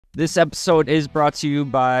This episode is brought to you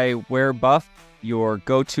by Wear Buff, your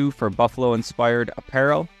go-to for Buffalo-inspired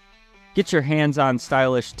apparel. Get your hands on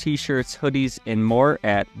stylish t-shirts, hoodies, and more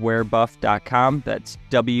at wearbuff.com. That's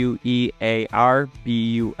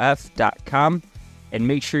wearbuff.com. And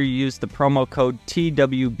make sure you use the promo code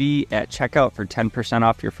TWB at checkout for 10%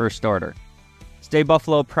 off your first order. Stay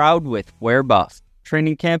Buffalo proud with Wear Buff.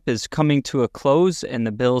 Training camp is coming to a close, and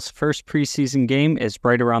the Bills' first preseason game is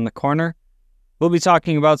right around the corner. We'll be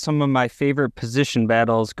talking about some of my favorite position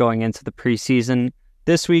battles going into the preseason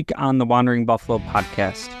this week on the Wandering Buffalo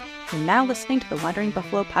podcast. You're now listening to the Wandering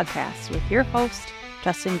Buffalo podcast with your host,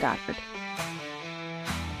 Justin Goddard.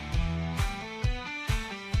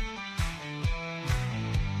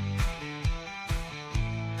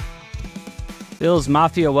 Bills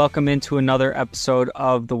Mafia, welcome into another episode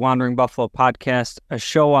of the Wandering Buffalo podcast, a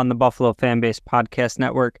show on the Buffalo Fanbase Podcast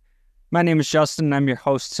Network. My name is Justin, and I'm your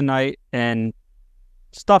host tonight, and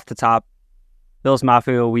just off the top, Bills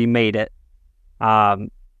Mafia, we made it. The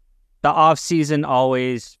off-season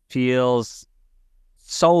always feels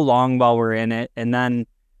so long while we're in it, and then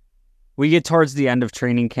we get towards the end of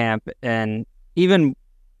training camp, and even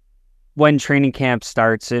when training camp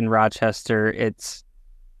starts in Rochester,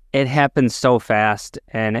 it happens so fast,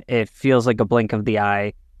 and it feels like a blink of the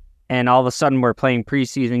eye, and all of a sudden we're playing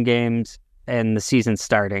preseason games, and the season's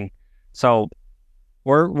starting. So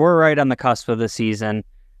we're right on the cusp of the season,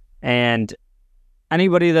 and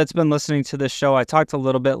anybody that's been listening to this show, I talked a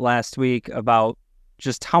little bit last week about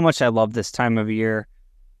just how much I love this time of year,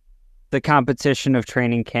 the competition of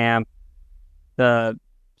training camp, the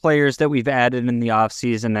players that we've added in the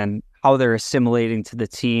offseason and how they're assimilating to the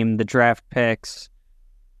team, the draft picks,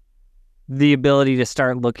 the ability to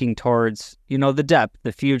start looking towards, the depth,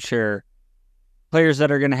 the future, players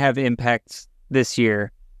that are going to have impacts this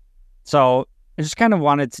year. So I just kind of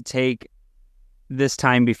wanted to take this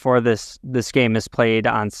time before this game is played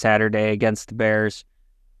on Saturday against the Bears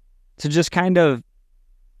to just kind of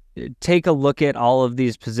take a look at all of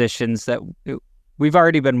these positions that we've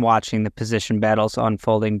already been watching, the position battles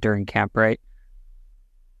unfolding during camp, right?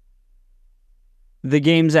 The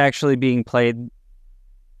games actually being played,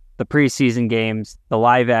 the preseason games, the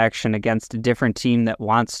live action against a different team that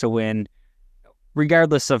wants to win,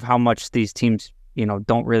 regardless of how much these teams,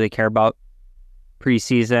 don't really care about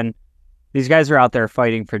preseason. These guys are out there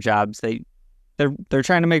fighting for jobs. They're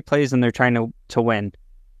trying to make plays and they're trying to win.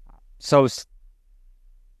 So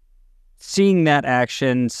seeing that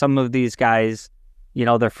action, some of these guys,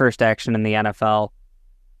 their first action in the NFL,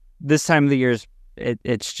 this time of the year,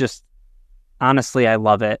 it's just, honestly, I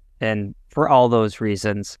love it. And for all those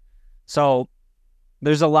reasons. So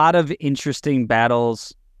there's a lot of interesting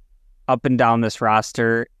battles up and down this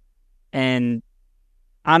roster. And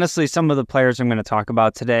honestly, some of the players I'm going to talk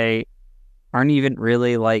about today aren't even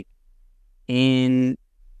really in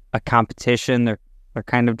a competition. They're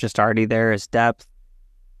kind of just already there as depth.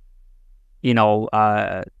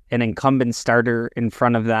 An incumbent starter in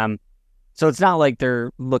front of them. So it's not like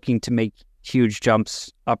they're looking to make huge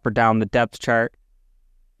jumps up or down the depth chart.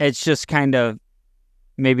 It's just kind of,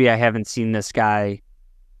 maybe I haven't seen this guy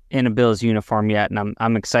in a Bills uniform yet, and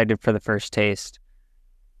I'm excited for the first taste.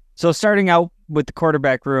 So starting out with the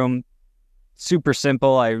quarterback room, super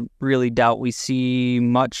simple. I really doubt we see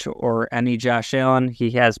much or any Josh Allen.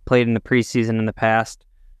 He has played in the preseason in the past.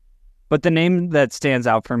 But the name that stands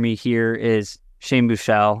out for me here is Shane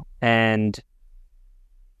Buechele. And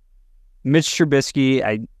Mitch Trubisky,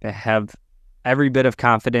 I have every bit of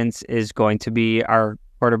confidence, is going to be our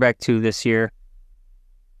quarterback 2 this year.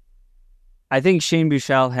 I think Shane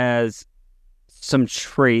Buechele has some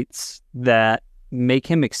traits that make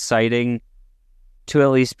him exciting to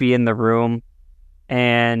at least be in the room.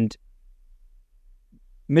 And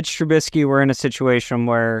Mitch Trubisky, we're in a situation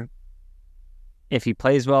where if he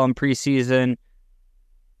plays well in preseason,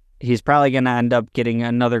 he's probably going to end up getting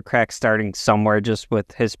another crack starting somewhere just with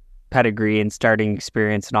his pedigree and starting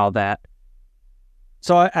experience and all that.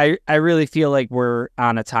 So I really feel like we're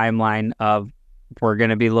on a timeline of we're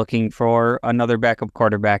going to be looking for another backup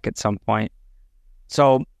quarterback at some point.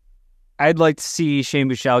 So I'd like to see Shane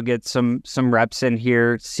Buechele get some reps in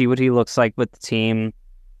here, see what he looks like with the team,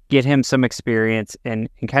 get him some experience, and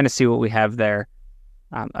kind of see what we have there.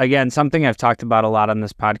 Again, something I've talked about a lot on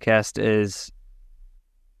this podcast is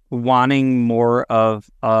wanting more of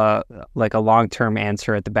a long-term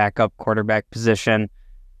answer at the backup quarterback position.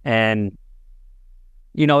 And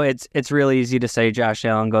it's really easy to say Josh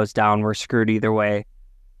Allen goes down, we're screwed either way.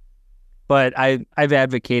 But I've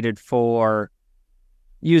advocated for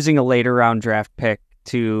using a later round draft pick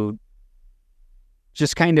to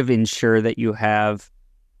just kind of ensure that you have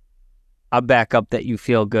a backup that you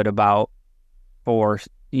feel good about for,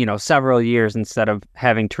 several years instead of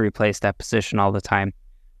having to replace that position all the time.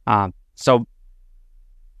 So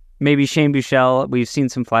maybe Shane Buechele, we've seen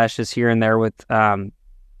some flashes here and there with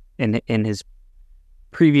in his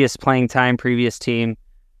previous playing time, previous team.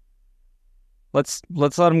 Let's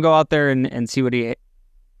let him go out there and see what he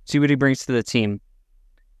brings to the team.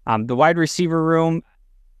 The wide receiver room,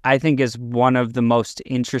 I think, is one of the most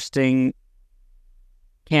interesting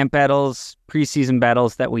camp battles, preseason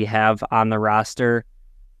battles that we have on the roster.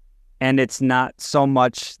 And it's not so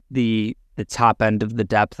much the top end of the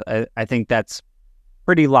depth. I think that's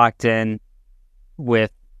pretty locked in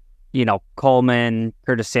with, Coleman,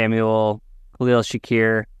 Curtis Samuel, Khalil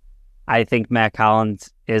Shakir. I think Matt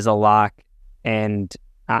Collins is a lock. And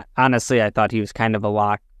honestly, I thought he was kind of a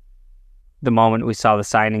lock the moment we saw the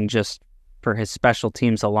signing just for his special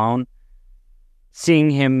teams alone. Seeing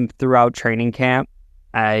him throughout training camp,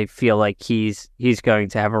 I feel like he's going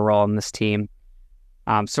to have a role in this team.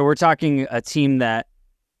 So we're talking a team that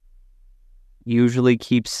usually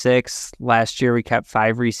keeps 6. Last year we kept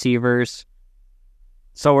 5 receivers.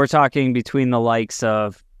 So we're talking between the likes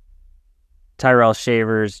of Tyrell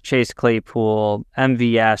Shavers, Chase Claypool,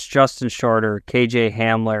 MVS, Justin Shorter, KJ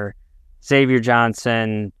Hamler, Xavier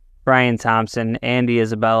Johnson, Brian Thompson, Andy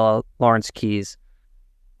Isabella, Lawrence Keys.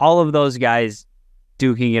 All of those guys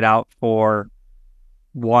duking it out for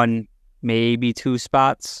 1, maybe 2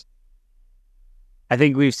 spots. I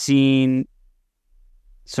think we've seen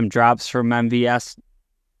some drops from MVS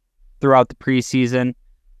throughout the preseason.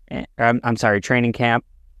 Training camp.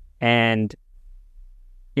 And,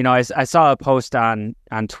 I saw a post on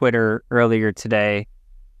Twitter earlier today.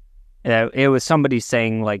 It was somebody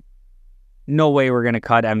saying, like, no way we're going to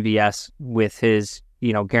cut MVS with his,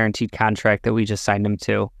 guaranteed contract that we just signed him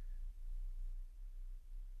to.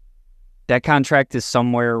 That contract is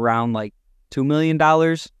somewhere around like $2 million.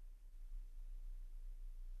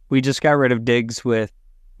 We just got rid of Diggs with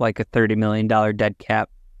like a $30 million dead cap.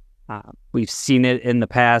 We've seen it in the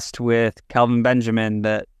past with Kelvin Benjamin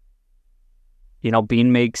that,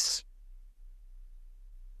 Bean makes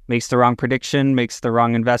the wrong prediction, makes the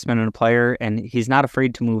wrong investment in a player, and he's not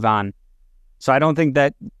afraid to move on. So I don't think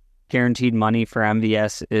that guaranteed money for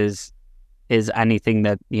MVS is anything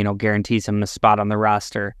that, guarantees him a spot on the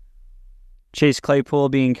roster. Chase Claypool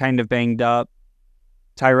being kind of banged up.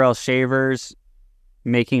 Tyrell Shavers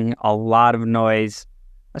making a lot of noise,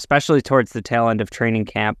 especially towards the tail end of training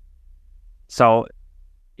camp. So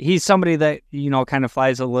he's somebody that, kind of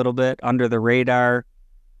flies a little bit under the radar.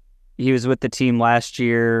 He was with the team last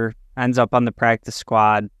year, ends up on the practice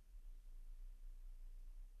squad.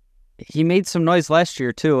 He made some noise last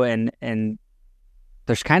year too, and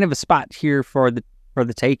there's kind of a spot here for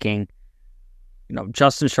the taking.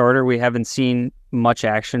 Justin Shorter, we haven't seen much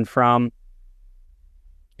action from.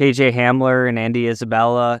 KJ Hamler and Andy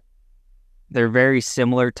Isabella, they're very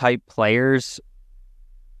similar type players.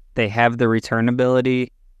 They have the return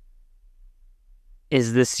ability.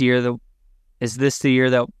 Is this the year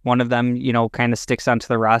that one of them, kind of sticks onto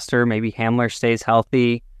the roster? Maybe Hamler stays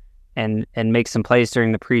healthy and makes some plays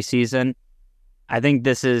during the preseason. I think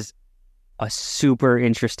this is a super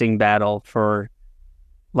interesting battle for,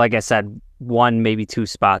 like I said, 1, maybe 2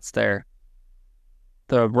 spots there.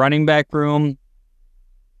 The running back room,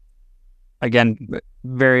 again,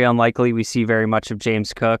 very unlikely we see very much of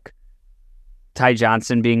James Cook. Ty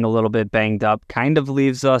Johnson being a little bit banged up kind of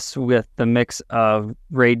leaves us with the mix of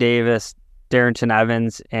Ray Davis, Darrington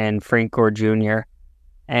Evans, and Frank Gore Jr.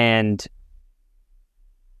 And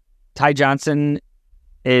Ty Johnson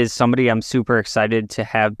is somebody I'm super excited to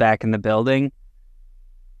have back in the building.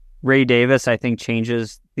 Ray Davis, I think,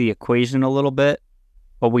 changes the equation a little bit,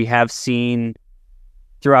 but we have seen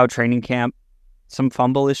throughout training camp some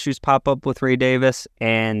fumble issues pop up with Ray Davis,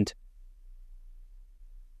 and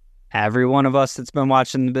every one of us that's been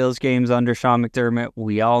watching the Bills games under Sean McDermott,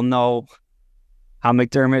 we all know how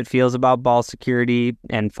McDermott feels about ball security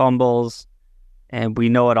and fumbles, and we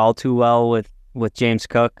know it all too well with James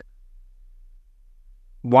Cook.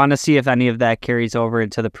 Want to see if any of that carries over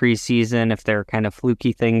into the preseason, if they're kind of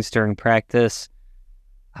fluky things during practice.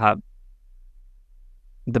 The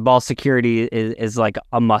ball security is like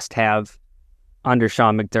a must-have under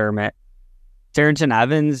Sean McDermott. Darrington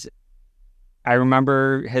Evans, I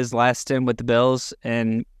remember his last stint with the Bills,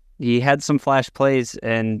 and he had some flash plays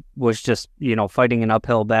and was just, fighting an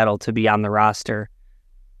uphill battle to be on the roster.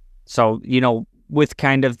 So, with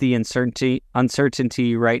kind of the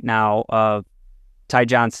uncertainty right now of Ty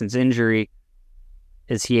Johnson's injury,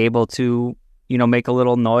 is he able to, make a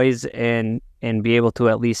little noise and be able to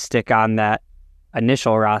at least stick on that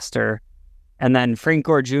initial roster? And then Frank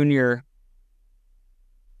Gore Jr.,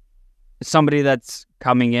 somebody that's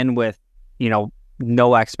coming in with,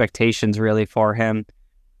 no expectations really for him.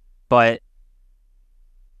 But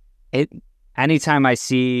anytime I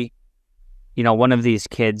see, one of these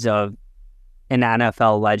kids of an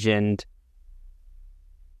NFL legend,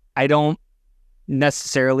 I don't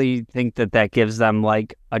necessarily think that gives them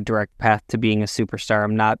like a direct path to being a superstar.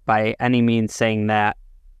 I'm not by any means saying that,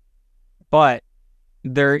 but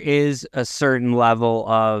there is a certain level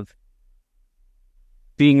of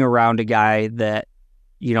being around a guy that,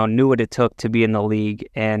 knew what it took to be in the league.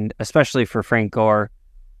 And especially for Frank Gore,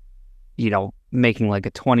 making like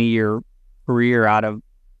a 20-year career out of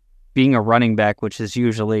being a running back, which is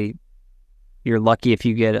usually, you're lucky if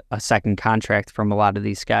you get a second contract from a lot of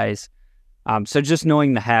these guys. So just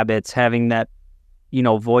knowing the habits, having that,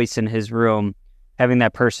 voice in his room, having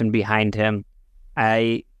that person behind him,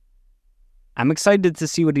 I'm excited to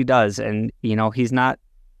see what he does. And, he's not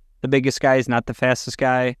the biggest guy, he's not the fastest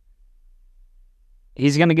guy.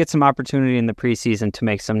 He's going to get some opportunity in the preseason to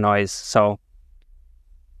make some noise. So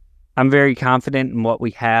I'm very confident in what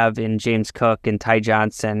we have in James Cook and Ty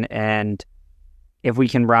Johnson. And if we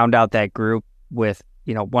can round out that group with,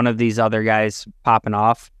 one of these other guys popping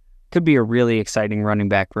off, could be a really exciting running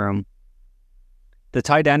back room. The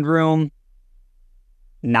tight end room,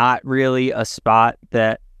 not really a spot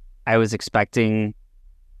that I was expecting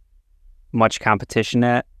much competition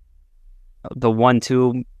at. The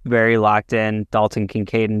 1-2, very locked in, Dalton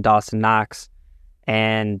Kincaid and Dawson Knox.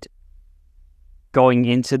 And going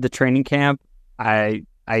into the training camp, I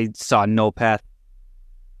saw no path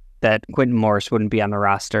that Quentin Morris wouldn't be on the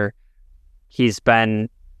roster. He's been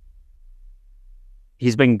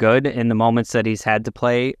good in the moments that he's had to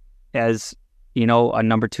play as, a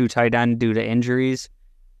number 2 tight end due to injuries,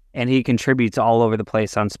 and he contributes all over the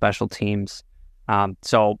place on special teams.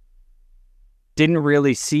 So didn't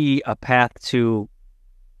really see a path to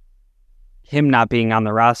him not being on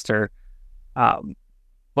the roster.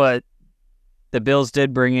 But the Bills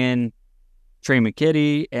did bring in Trey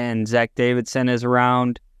McKitty, and Zach Davidson is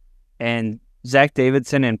around. And Zach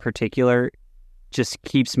Davidson in particular just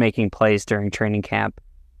keeps making plays during training camp.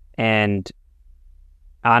 And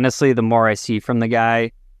honestly, the more I see from the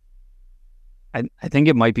guy, I think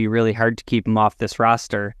it might be really hard to keep him off this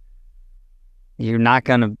roster. You're not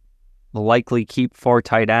going to likely keep 4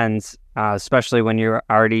 tight ends, especially when you're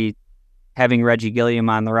already having Reggie Gilliam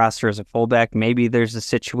on the roster as a fullback. Maybe there's a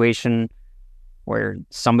situation where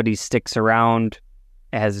somebody sticks around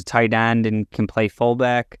as a tight end and can play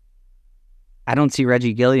fullback. I don't see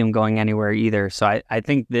Reggie Gilliam going anywhere either. So I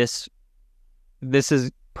think this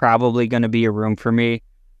is probably going to be a room for me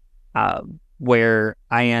where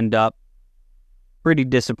I end up pretty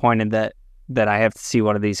disappointed that I have to see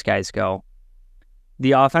one of these guys go.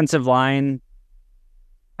 The offensive line,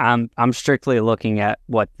 I'm strictly looking at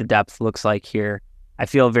what the depth looks like here. I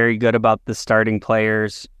feel very good about the starting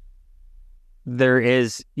players. There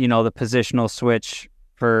is, the positional switch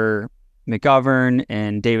for McGovern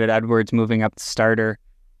and David Edwards moving up to starter.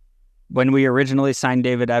 When we originally signed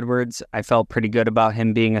David Edwards, I felt pretty good about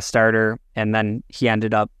him being a starter, and then he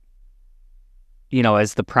ended up,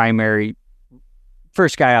 as the primary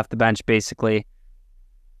first guy off the bench, basically.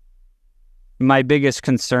 My biggest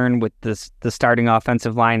concern with the starting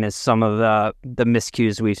offensive line is some of the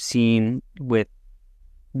miscues we've seen with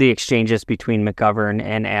the exchanges between McGovern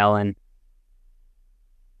and Allen.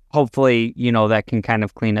 Hopefully, that can kind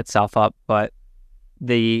of clean itself up. But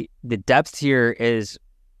the depth here is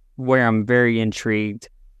where I'm very intrigued,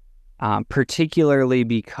 particularly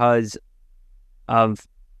because of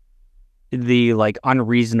the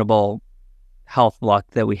unreasonable health luck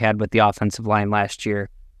that we had with the offensive line last year.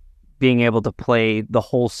 Being able to play the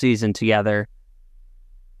whole season together.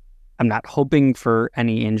 I'm not hoping for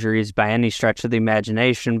any injuries by any stretch of the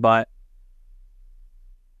imagination, but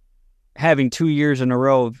having 2 years in a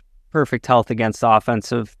row of perfect health against the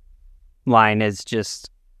offensive line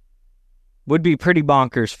would be pretty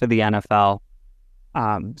bonkers for the NFL.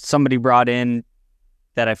 Somebody brought in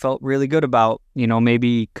that I felt really good about,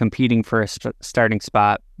 maybe competing for a starting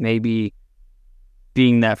spot, maybe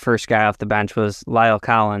being that first guy off the bench, was Lyle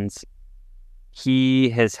Collins. He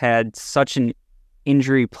has had such an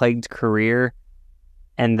injury-plagued career,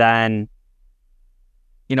 and then,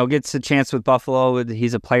 gets a chance with Buffalo.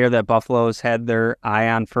 He's a player that Buffalo's had their eye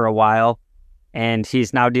on for a while, and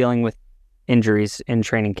he's now dealing with injuries in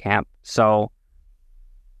training camp. So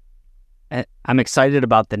I'm excited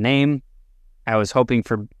about the name. I was hoping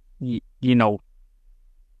for,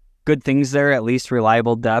 good things there, at least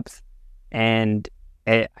reliable depth, and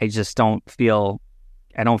I just don't feel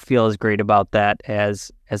as great about that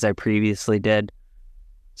as I previously did.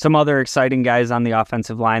 Some other exciting guys on the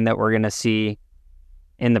offensive line that we're going to see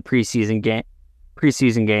in the preseason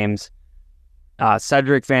games.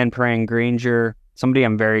 Cedric Van Prang Granger, somebody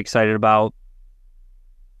I'm very excited about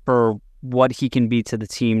for what he can be to the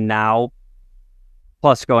team now,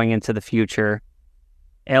 plus going into the future.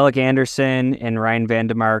 Alec Anderson and Ryan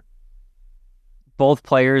Vandemark, both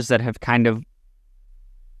players that have kind of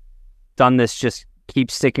done this, just keep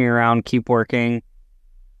sticking around, keep working,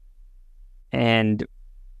 and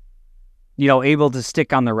able to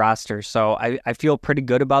stick on the roster. So I feel pretty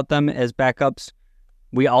good about them as backups.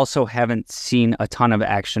 We also haven't seen a ton of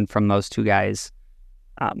action from those two guys.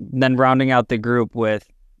 Then rounding out the group with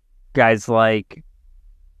guys like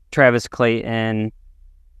Travis Clayton,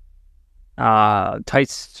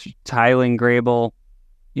 Tylen Grable,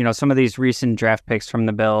 some of these recent draft picks from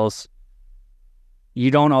the Bills. You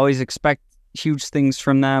don't always expect huge things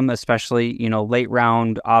from them, especially, late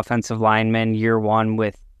round offensive linemen year one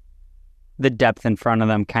with the depth in front of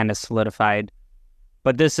them kind of solidified.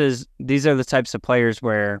 But these are the types of players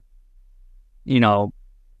where,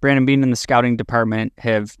 Brandon Beane and the scouting department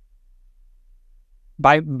have,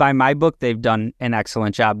 by my book, they've done an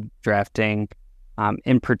excellent job drafting,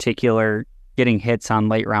 in particular, getting hits on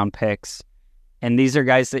late round picks. And these are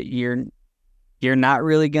guys that you're not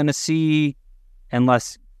really going to see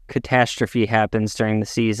unless catastrophe happens during the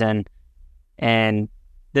season. And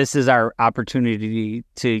this is our opportunity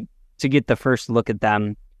to get the first look at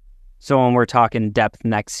them. So when we're talking depth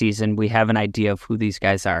next season, we have an idea of who these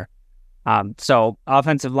guys are. So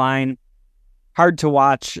offensive line, hard to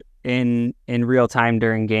watch in real time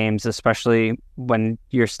during games, especially when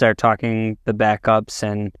you start talking the backups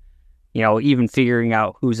and, even figuring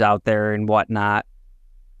out who's out there and whatnot.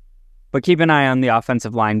 But keep an eye on the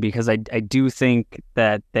offensive line, because I do think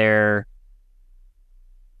that there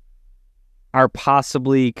are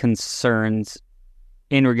possibly concerns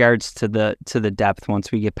in regards to the depth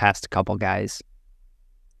once we get past a couple guys.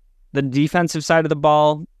 The defensive side of the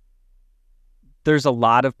ball, there's a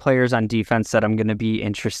lot of players on defense that I'm going to be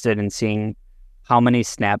interested in seeing how many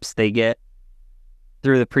snaps they get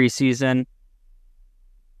through the preseason,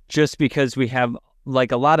 just because we have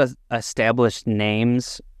like a lot of established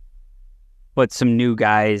names, but some new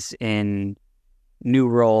guys in new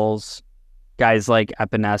roles, guys like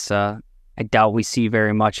Epinesa. I doubt we see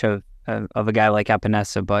very much of a guy like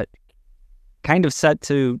Epinesa, but kind of set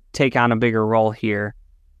to take on a bigger role here.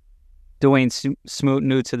 Dwayne Smoot,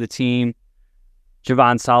 new to the team.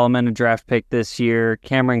 Javon Solomon, a draft pick this year.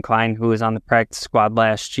 Cameron Klein, who was on the practice squad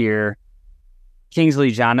last year.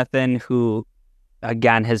 Kingsley Jonathan, who,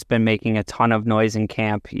 again, has been making a ton of noise in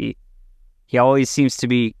camp. He always seems to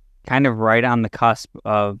be kind of right on the cusp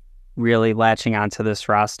of really latching onto this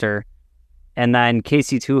roster. And then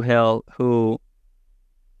Casey Toohill, who,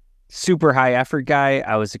 super high effort guy.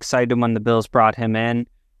 I was excited when the Bills brought him in.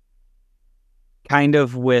 Kind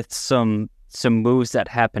of with some moves that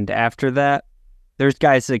happened after that. There's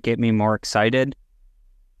guys that get me more excited.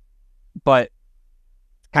 But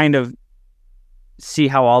kind of see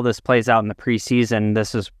how all this plays out in the preseason.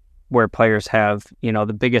 This is where players have,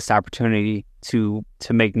 the biggest opportunity to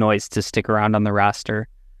make noise, to stick around on the roster.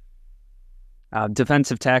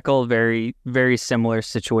 Defensive tackle, very, very similar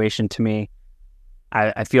situation to me.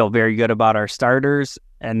 I feel very good about our starters.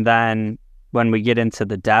 And then when we get into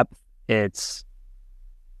the depth, it's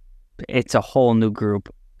a whole new group.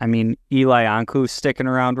 I mean, Eli Anku's sticking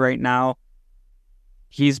around right now.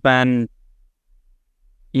 He's been,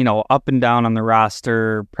 up and down on the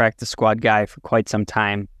roster, practice squad guy for quite some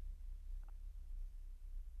time.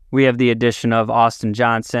 We have the addition of Austin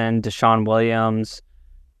Johnson, Deshaun Williams,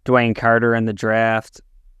 Dwayne Carter in the draft.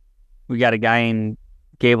 We got a guy in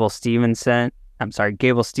Gable Stevenson.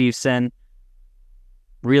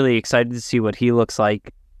 Really excited to see what he looks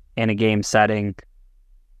like in a game setting.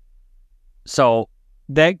 So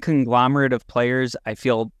that conglomerate of players, I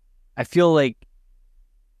feel like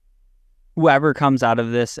whoever comes out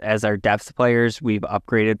of this as our depth players, we've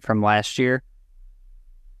upgraded from last year.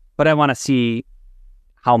 But I want to see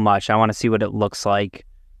how much. I want to see what it looks like.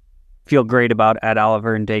 Feel great about Ed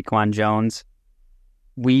Oliver and Daquan Jones.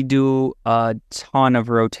 We do a ton of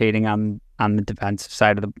rotating on the defensive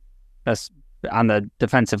side of on the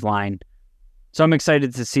defensive line. So I'm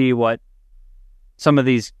excited to see what some of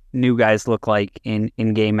these new guys look like in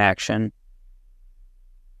game action.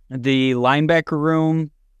 The linebacker room,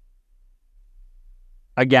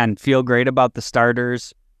 again, feel great about the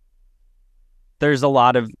starters. There's a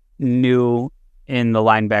lot of new in the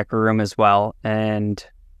linebacker room as well. And,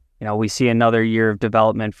 we see another year of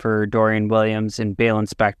development for Dorian Williams and Balen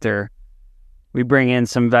Spector. We bring in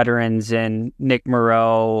some veterans in Nick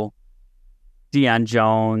Moreau, Deion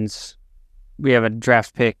Jones. We have a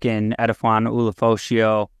draft pick in Edifon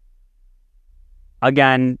Ulofoshio.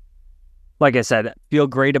 Again, like I said, feel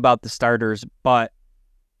great about the starters, but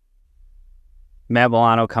Matt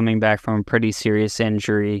Milano coming back from a pretty serious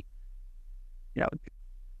injury,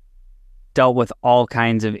 dealt with all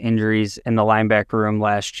kinds of injuries in the linebacker room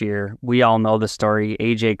last year. We all know the story.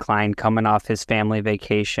 AJ Klein coming off his family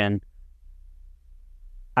vacation.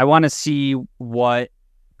 I want to see what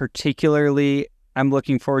particularly I'm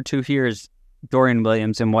looking forward to here is Dorian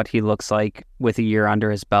Williams and what he looks like with a year under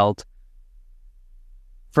his belt.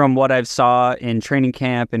 From what I've saw in training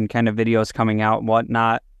camp and kind of videos coming out and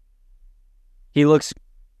whatnot, he looks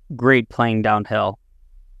great playing downhill.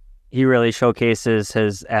 He really showcases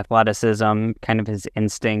his athleticism, kind of his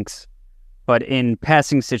instincts. But in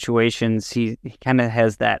passing situations, he kind of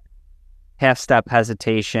has that half-step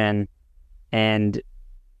hesitation, and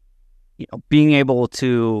being able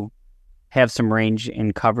to have some range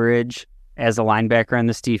in coverage as a linebacker in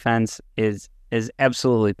this defense is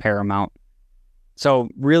absolutely paramount. So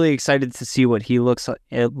really excited to see what he looks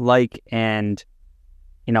like, and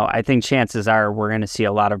I think chances are we're going to see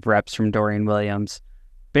a lot of reps from Dorian Williams.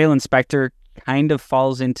 Balen Spector kind of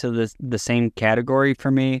falls into the same category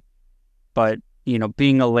for me, but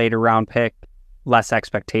being a later round pick, less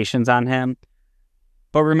expectations on him.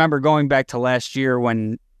 But remember, going back to last year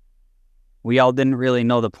when we all didn't really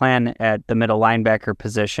know the plan at the middle linebacker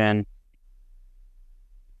position,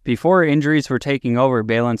 before injuries were taking over,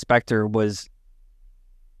 Balen Spector was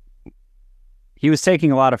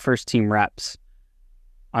taking a lot of first team reps.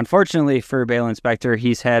 Unfortunately for Balen Spector,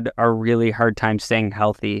 he's had a really hard time staying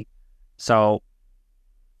healthy. So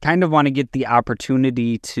kind of want to get the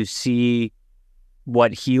opportunity to see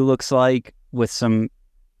what he looks like with some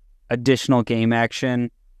additional game action,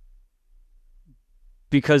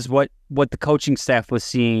 because what the coaching staff was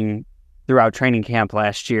seeing throughout training camp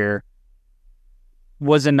last year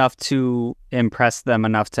was enough to impress them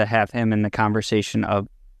enough to have him in the conversation of,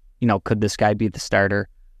 could this guy be the starter?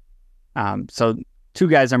 So two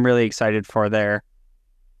guys I'm really excited for there.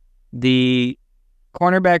 The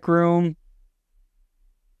cornerback room,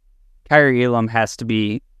 Kyrie Elam has to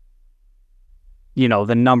be,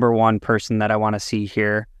 the number one person that I want to see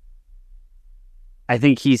here. I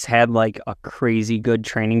think he's had like a crazy good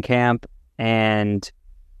training camp, and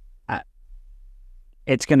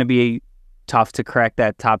it's going to be tough to crack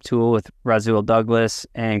that top tool with Rasul Douglas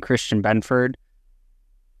and Christian Benford.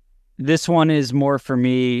 This one is more for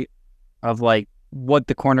me of like what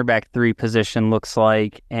the cornerback 3 position looks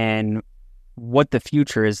like and what the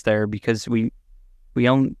future is there, because we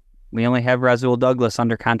only have Rasul Douglas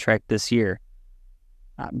under contract this year.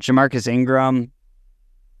 Jamarcus Ingram,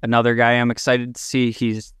 another guy I'm excited to see.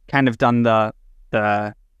 He's kind of done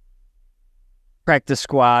the practice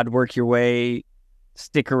squad, work your way,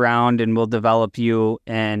 stick around, and we'll develop you.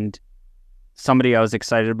 And somebody I was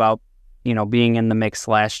excited about, being in the mix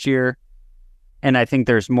last year. And I think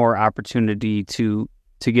there's more opportunity to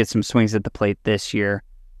get some swings at the plate this year,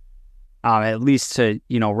 at least to,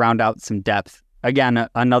 round out some depth. Again,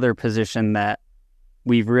 another position that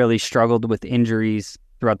we've really struggled with injuries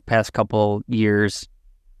throughout the past couple years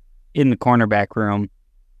in the cornerback room.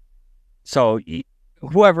 So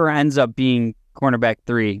whoever ends up being cornerback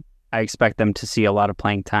 3, I expect them to see a lot of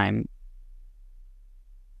playing time.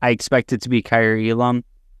 I expect it to be Kyrie Elam,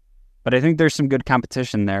 but I think there's some good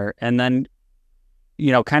competition there. And then,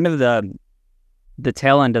 kind of the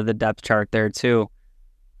tail end of the depth chart there too.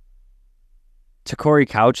 Corey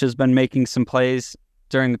Couch has been making some plays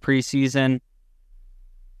during the preseason.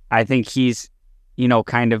 I think he's, it's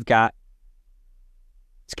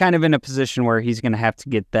kind of in a position where he's going to have to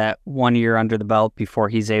get that 1 year under the belt before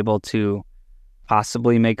he's able to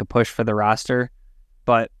possibly make a push for the roster.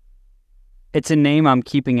 But it's a name I'm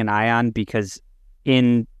keeping an eye on, because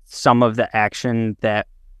in some of the action that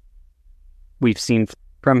we've seen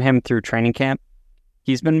from him through training camp,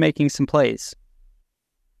 he's been making some plays.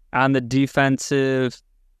 On the defensive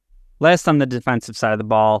side of the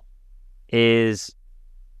ball is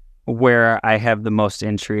where I have the most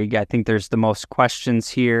intrigue. I think there's the most questions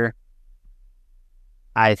here.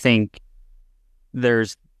 I think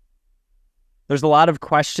there's a lot of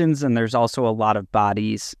questions, and there's also a lot of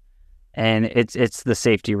bodies, and it's the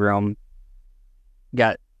safety room.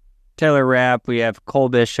 Got Taylor Rapp, we have Cole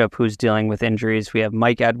Bishop, who's dealing with injuries. We have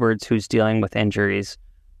Mike Edwards, who's dealing with injuries.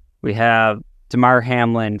 We have Damar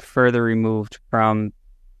Hamlin, further removed from,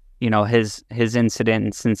 his incident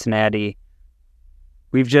in Cincinnati.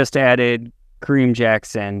 We've just added Kareem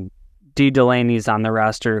Jackson. D. Delaney's on the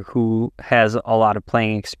roster, who has a lot of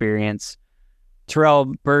playing experience.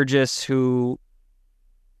 Terrell Burgess, who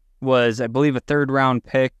was, I believe, a third-round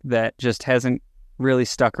pick that just hasn't really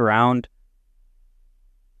stuck around.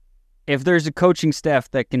 If there's a coaching staff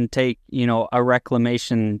that can take, a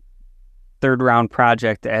reclamation third-round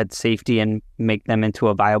project at safety and make them into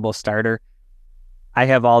a viable starter, I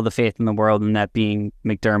have all the faith in the world in that being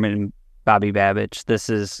McDermott and Bobby Babich. This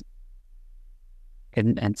is,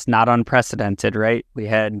 and it's not unprecedented, right? We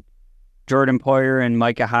had Jordan Poyer and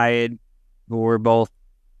Micah Hyde, who were both,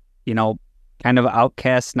 kind of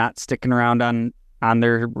outcasts, not sticking around on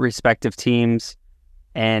their respective teams,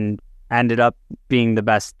 and ended up being the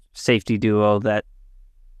best safety duo that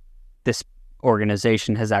this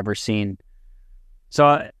organization has ever seen.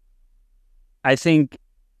 So I think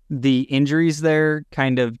the injuries there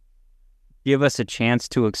kind of give us a chance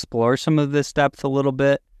to explore some of this depth a little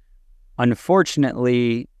bit.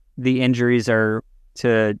 Unfortunately, the injuries are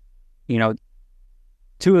to,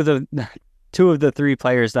 two of the three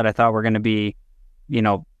players that I thought were going to be,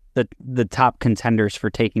 the top contenders for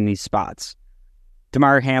taking these spots.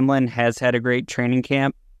 Damar Hamlin has had a great training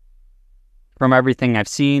camp from everything I've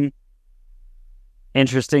seen.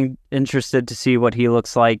 Interested to see what he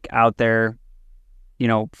looks like out there,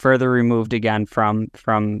 further removed again from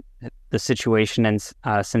the situation in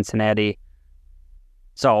Cincinnati.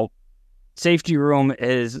 So safety room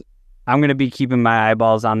is, I'm going to be keeping my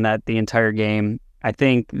eyeballs on that the entire game. I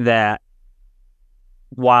think that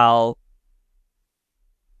while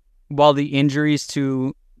the injuries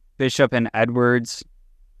to Bishop and Edwards,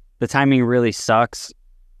 the timing really sucks.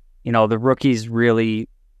 The rookies really,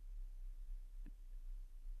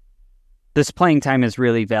 this playing time is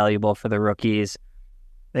really valuable for the rookies.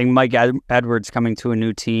 I think Mike Edwards coming to a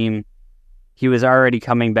new team, he was already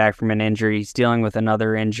coming back from an injury. He's dealing with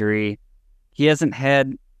another injury. He hasn't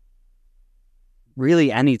had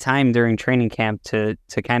really any time during training camp to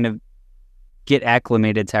kind of get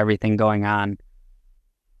acclimated to everything going on.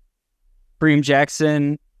 Kareem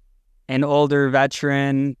Jackson, an older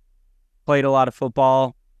veteran, played a lot of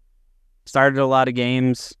football, started a lot of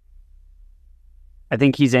games. I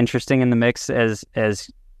think he's interesting in the mix as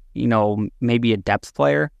maybe a depth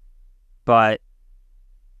player, but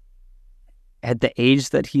at the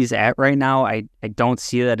age that he's at right now, I don't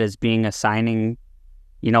see that as being a signing,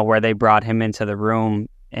 where they brought him into the room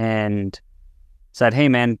and said, hey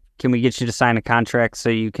man, can we get you to sign a contract so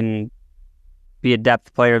you can be a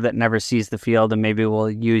depth player that never sees the field and maybe we'll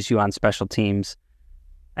use you on special teams.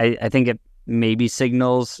 I think it maybe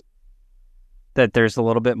signals that there's a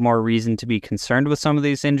little bit more reason to be concerned with some of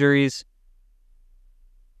these injuries.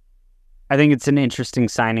 I think it's an interesting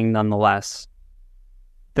signing nonetheless.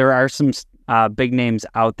 There are some big names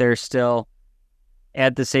out there still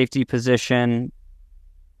at the safety position.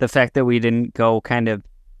 The fact that we didn't go kind of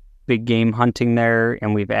big game hunting there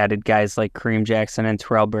and we've added guys like Kareem Jackson and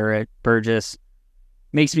Terrell Burgess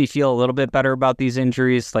makes me feel a little bit better about these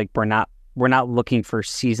injuries. Like we're not looking for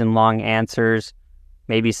season-long answers,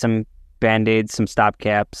 maybe some Band-Aids, some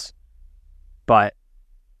stopgaps, but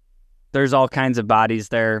there's all kinds of bodies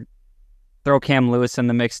there. Throw Cam Lewis in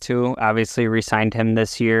the mix too. Obviously re-signed him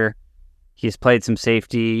this year. He's played some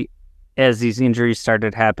safety. As these injuries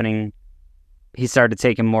started happening, he started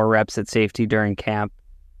taking more reps at safety during camp.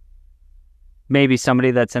 Maybe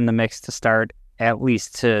somebody that's in the mix to start, at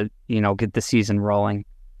least to, get the season rolling.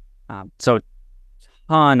 So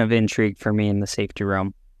ton of intrigue for me in the safety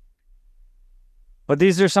room. But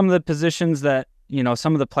these are some of the positions that,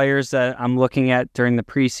 some of the players that I'm looking at during the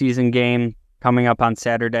preseason game coming up on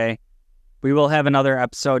Saturday. We will have another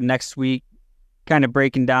episode next week, kind of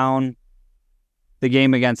breaking down the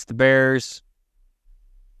game against the Bears,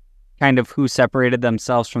 kind of who separated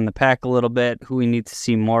themselves from the pack a little bit, who we need to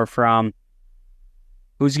see more from,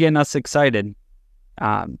 who's getting us excited.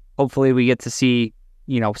 Hopefully we get to see,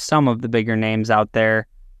 some of the bigger names out there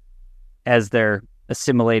as they're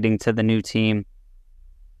assimilating to the new team.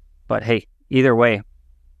 But hey, either way,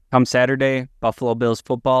 come Saturday, Buffalo Bills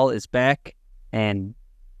football is back, and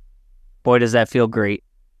boy, does that feel great.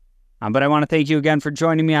 But I want to thank you again for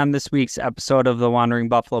joining me on this week's episode of the Wandering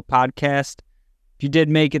Buffalo podcast. If you did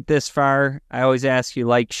make it this far, I always ask you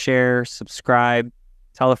like, share, subscribe,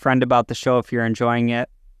 tell a friend about the show if you're enjoying it.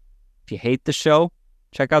 If you hate the show,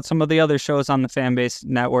 check out some of the other shows on the Fanbase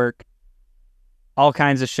Network. All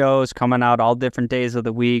kinds of shows coming out all different days of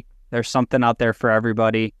the week. There's something out there for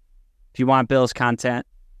everybody. If you want Bills content,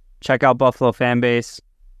 check out Buffalo Fanbase.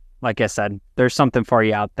 Like I said, there's something for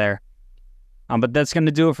you out there. But that's going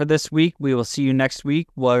to do it for this week. We will see you next week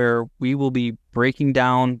where we will be breaking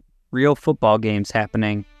down real football games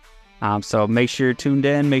happening. So make sure you're tuned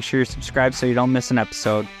in. Make sure you're subscribed so you don't miss an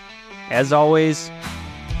episode. As always,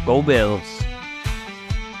 go Bills.